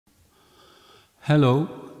Hello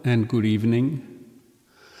and good evening.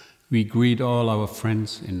 We greet all our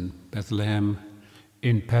friends in Bethlehem,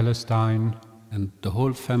 in Palestine, and the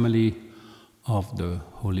whole family of the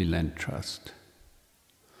Holy Land Trust.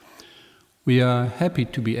 We are happy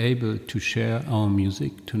to be able to share our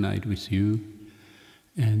music tonight with you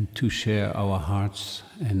and to share our hearts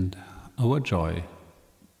and our joy.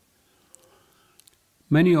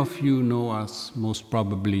 Many of you know us most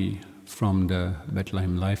probably from the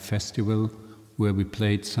Bethlehem Live Festival, where we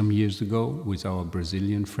played some years ago with our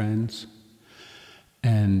Brazilian friends.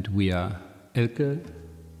 And we are Elke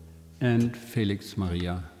and Felix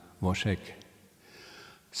M.Woschek.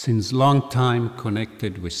 Since long time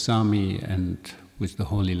connected with Sami and with the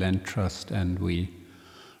Holy Land Trust, and we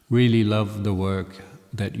really love the work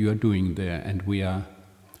that you are doing there, and we are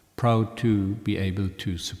proud to be able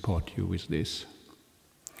to support you with this.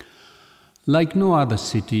 Like no other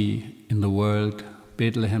city in the world,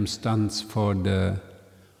 Bethlehem stands for the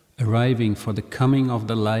coming of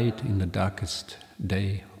the light in the darkest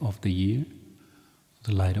day of the year,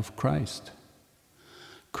 the light of Christ.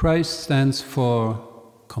 Christ stands for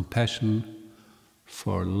compassion,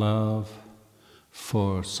 for love,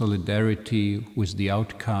 for solidarity with the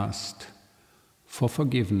outcast, for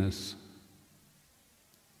forgiveness,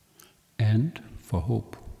 and for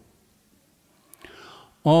hope.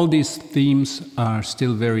 All these themes are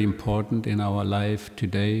still very important in our life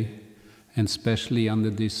today, and especially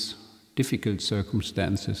under these difficult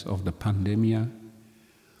circumstances of the pandemic.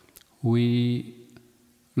 We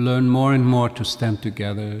learn more and more to stand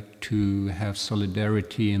together, to have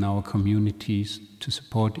solidarity in our communities, to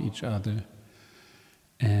support each other.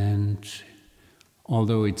 And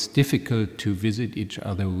although it's difficult to visit each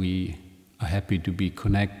other, we are happy to be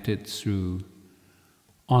connected through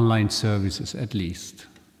online services at least.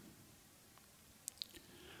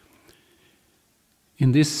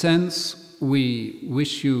 In this sense, we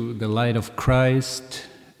wish you the light of Christ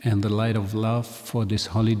and the light of love for this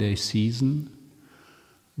holiday season,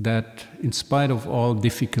 that in spite of all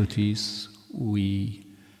difficulties, we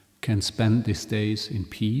can spend these days in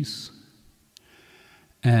peace,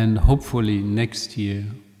 and hopefully next year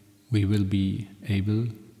we will be able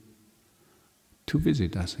to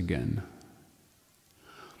visit us again.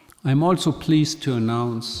 I'm also pleased to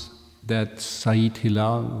announce that Said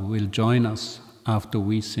Hilal will join us after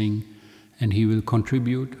we sing, and he will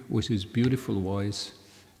contribute with his beautiful voice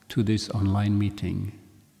to this online meeting.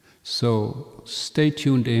 So stay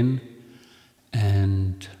tuned in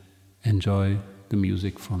and enjoy the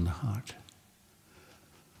music from the heart.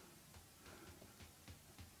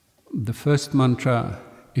 The first mantra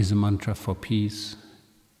is a mantra for peace,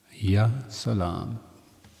 Ya Salam.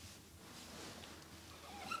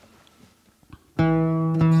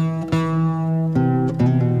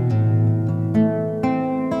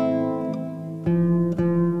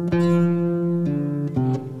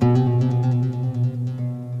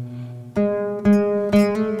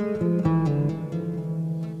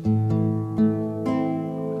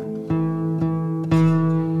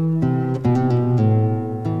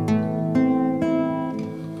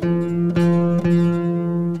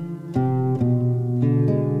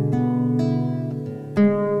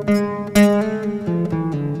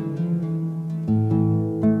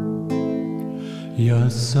 Ya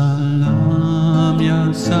Salam,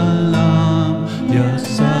 Ya Salam, Ya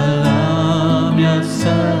Salam, Ya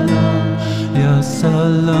Salam, Ya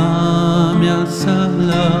Salam, Ya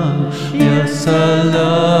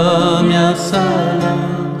Salam, Ya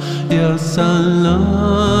Salam, Ya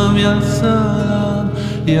Salam,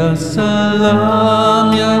 Ya Salam, Ya Salam, Ya Salam, Ya Salam, Ya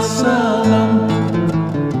Salam, Ya Salam.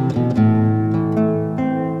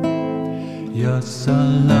 Ya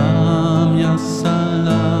Salam, Ya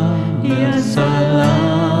Salam, Ya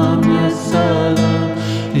Salam,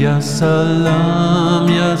 Ya Salam, Ya Salam,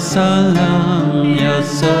 Ya Salam,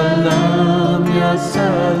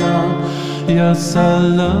 Ya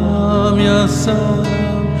Salam, Ya Salam,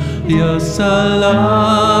 Ya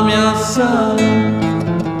Salam, Ya Salam.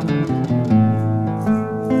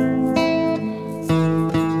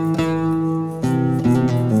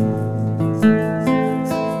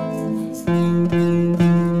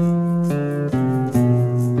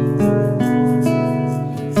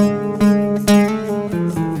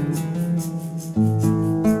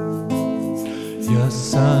 Ya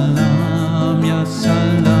Salam, Ya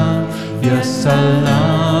Salam, Ya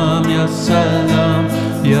Salam, Ya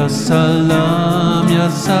Salam, Ya Salam, Ya Salam, Ya Salam, Ya Salam,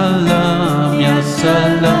 Ya Salam,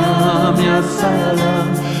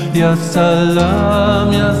 Ya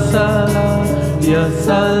Salam, Ya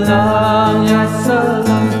Salam, Ya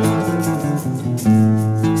Salam.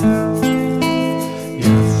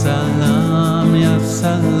 Ya Salam, Ya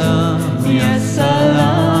Salam, Ya Salam.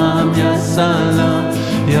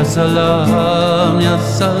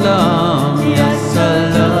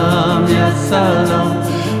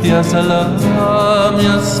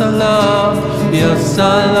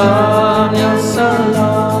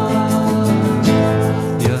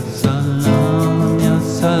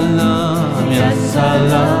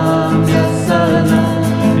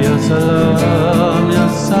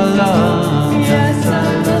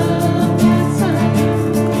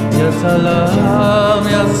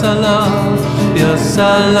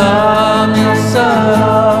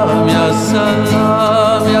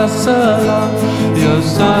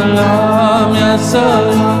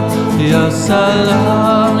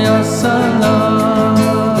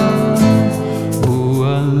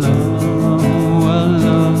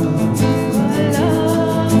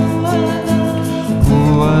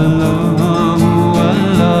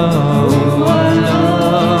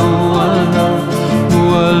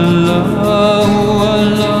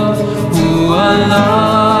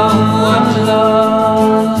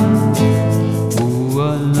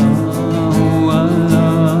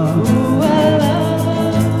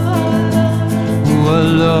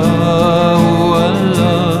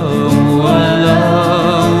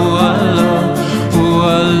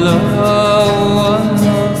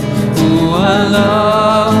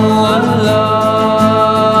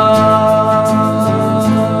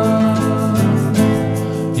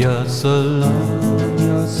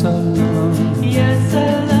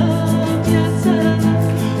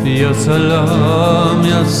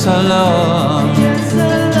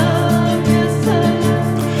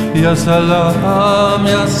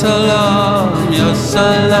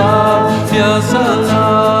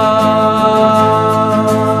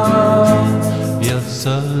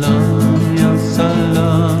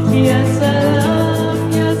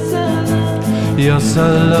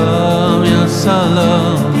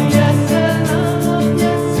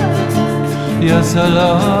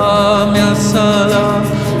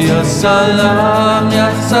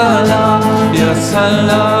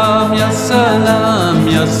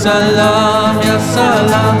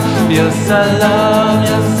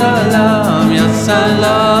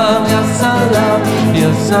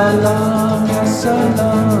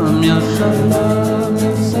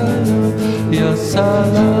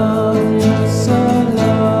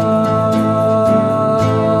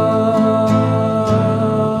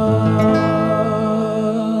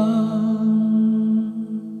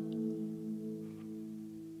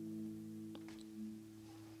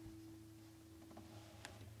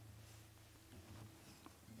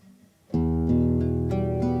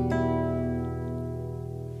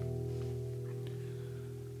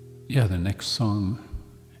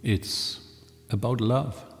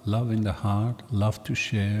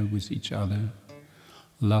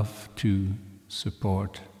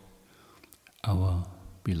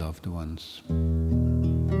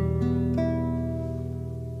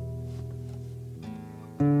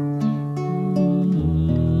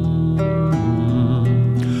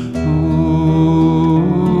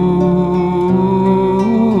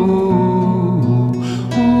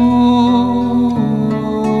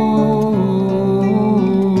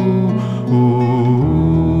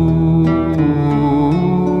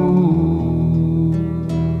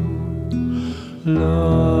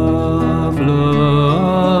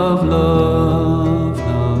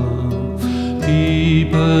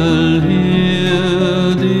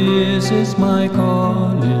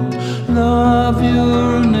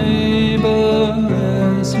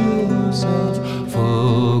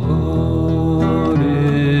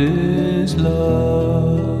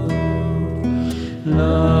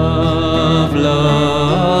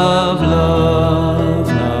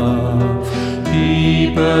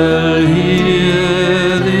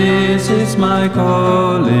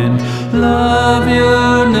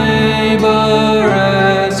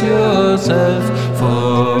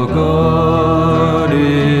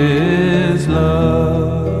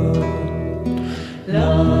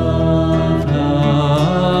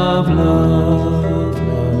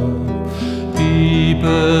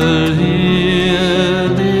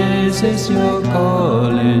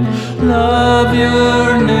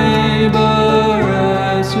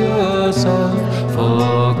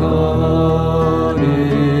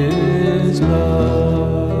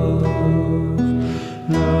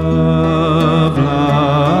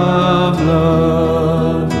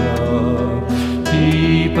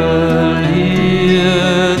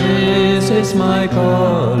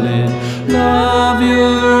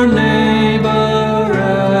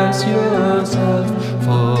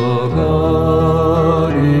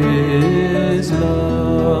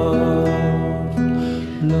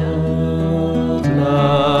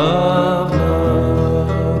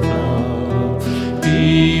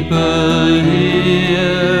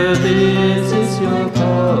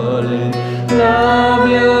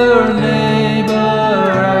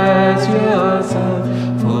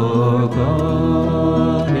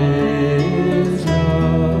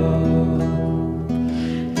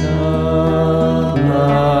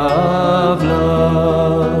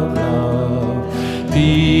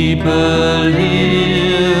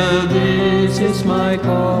 my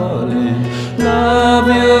calling. Love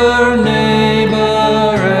your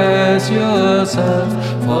neighbor as yourself,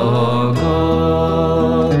 for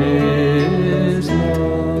God is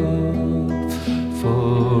love,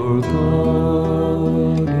 for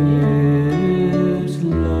God is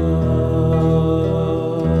love.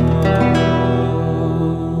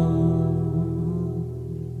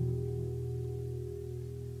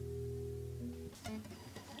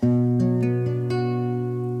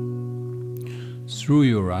 Through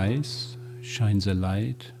your eyes shines a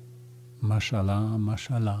light, mashallah,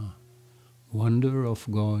 mashallah, wonder of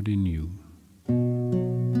God in you.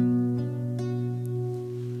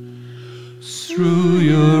 Through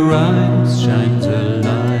your eyes shines a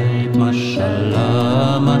light,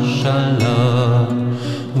 mashallah, mashallah,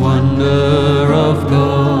 wonder of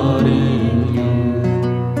God in you.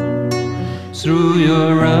 Through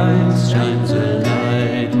your eyes shines a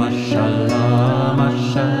light, mashallah,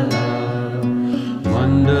 mashallah,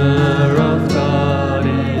 wonder of God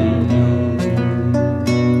in you.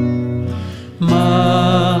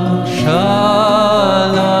 Mashallah,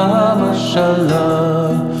 mashallah,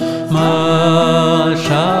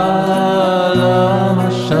 mashallah,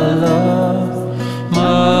 mashallah,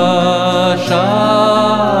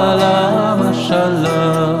 mashallah,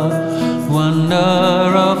 mashallah,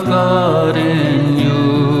 wonder of God in you,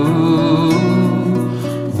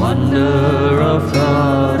 wonder of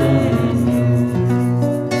God in you.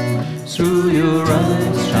 Through your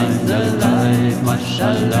eyes shines the light,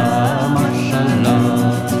 mashallah, mashallah,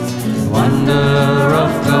 wonder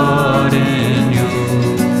of God in you.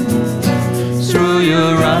 Through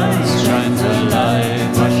your eyes shines the light,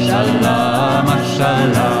 mashallah,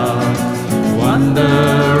 mashallah,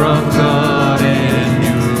 wonder of God in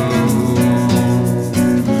you.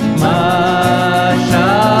 Mashallah,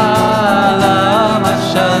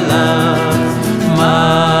 mashallah,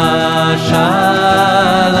 mashallah,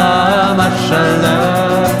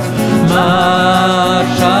 mashallah,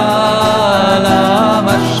 mashallah,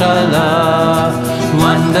 mashallah,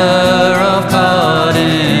 wonder of God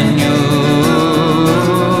in you,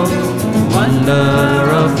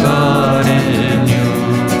 wonder of God in you.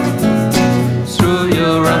 Through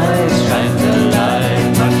your eyes shines the light,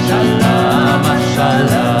 mashallah,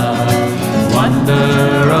 mashallah,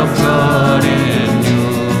 wonder of God in you.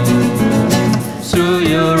 Through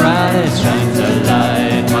your eyes shines the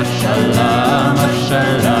light, mashallah,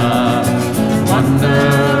 mashallah,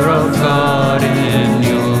 wonder of God in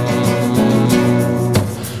you.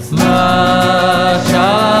 Mashallah,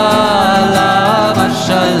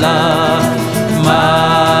 mashallah,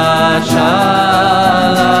 mashallah,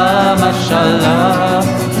 mashallah,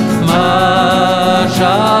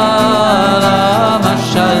 mashallah,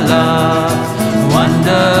 mashallah,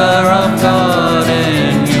 wonder of God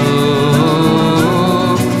in you,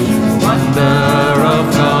 wonder of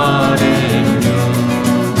God in you.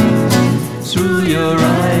 Through your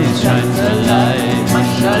eyes shines the light,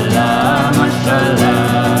 mashallah, mashallah,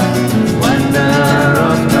 wonder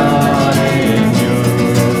of God in you.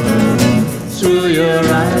 Through your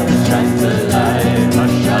eyes shines the light,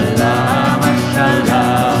 mashallah,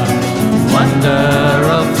 mashallah, wonder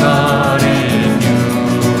of God in you.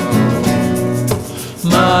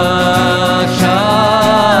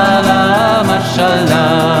 Mashallah,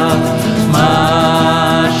 mashallah,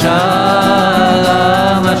 mashallah,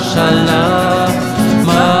 mashallah,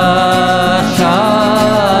 mashallah,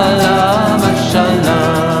 mashallah,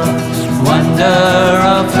 wonder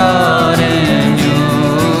of God in you,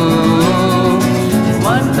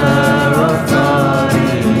 wonder of God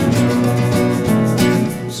in you.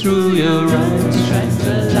 Through your eyes shines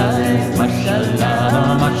the light,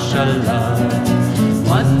 mashallah, mashallah,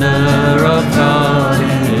 wonder of God in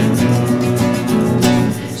you.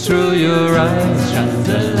 Through your eyes shines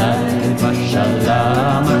the light,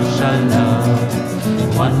 mashallah, mashallah,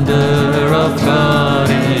 wonder of God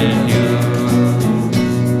in you.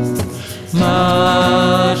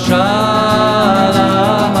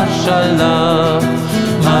 Mashallah, mashallah,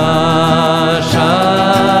 mashallah,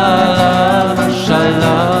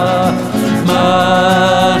 mashallah,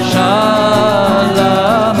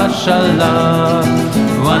 mashallah, mashallah,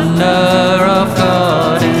 wonder of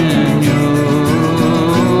God in you,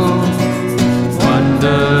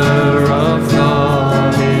 wonder of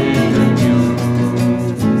God in you.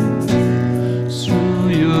 Through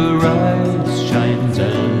your eyes shines a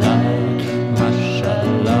light,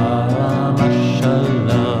 mashallah,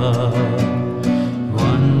 mashallah,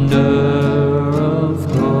 wonder of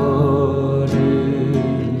God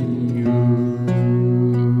in you.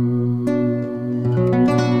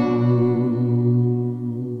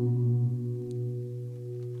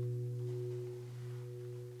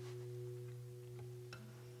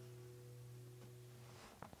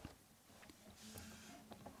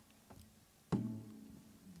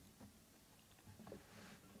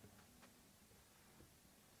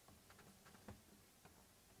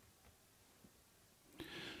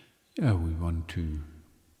 We want to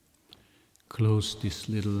close this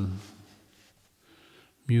little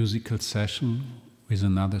musical session with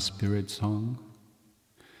another spirit song.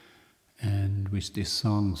 And with these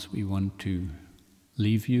songs we want to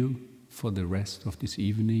leave you for the rest of this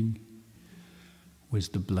evening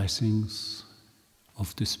with the blessings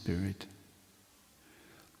of the Spirit.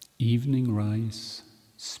 Evening rise,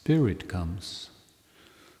 Spirit comes.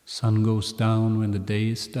 Sun goes down when the day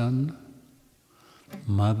is done.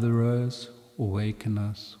 Mother Earth, awaken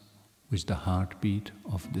us with the heartbeat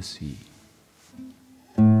of the sea.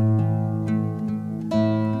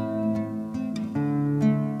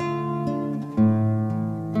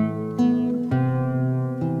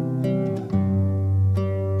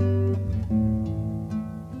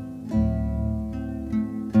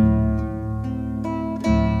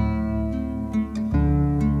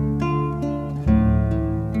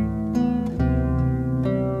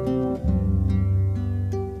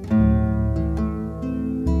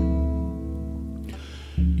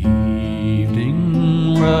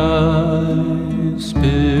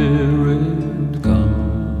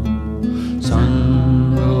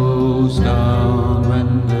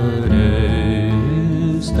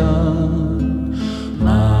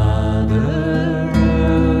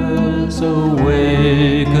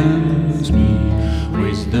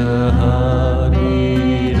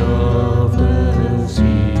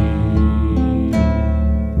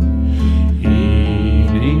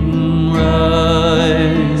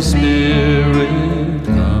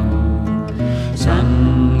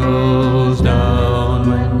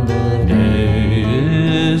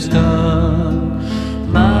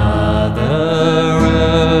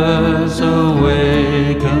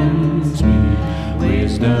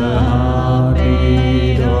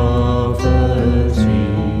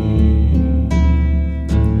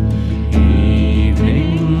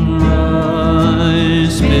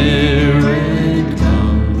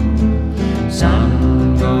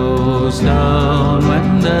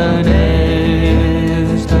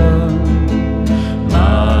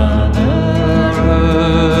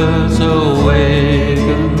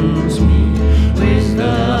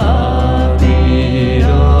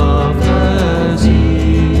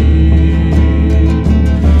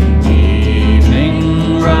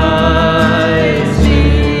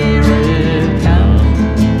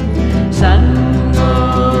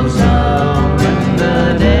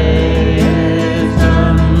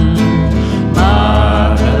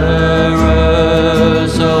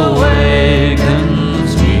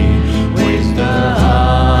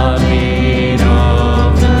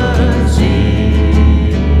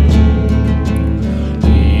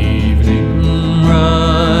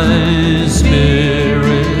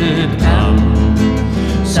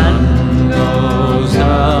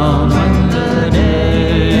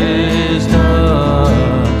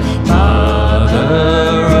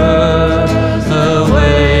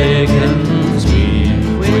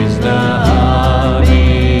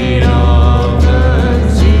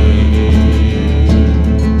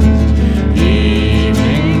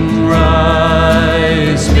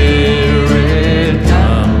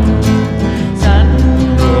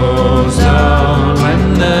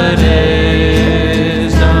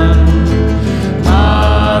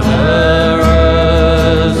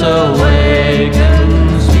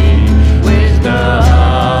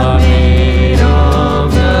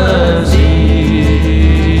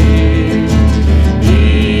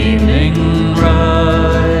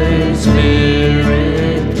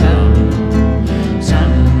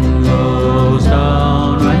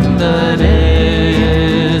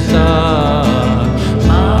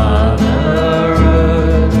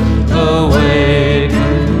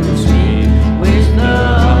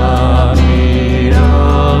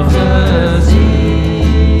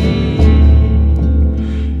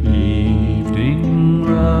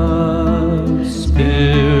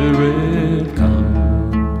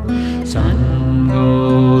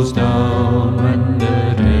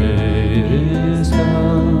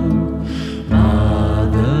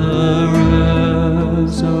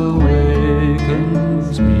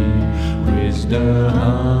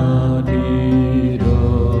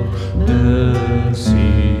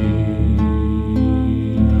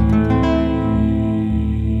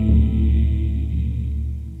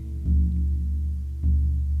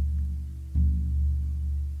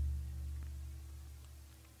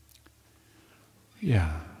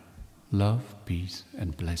 Yeah, love, peace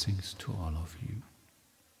and blessings to all of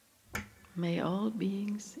you. May all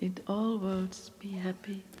beings in all worlds be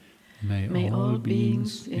happy. May all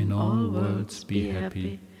beings in all worlds be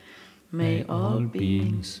happy. May all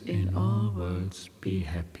beings in all worlds be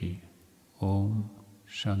happy. Om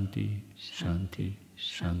Shanti, Shanti,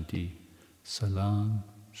 Shanti. Salam,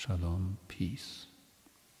 Shalom, Peace.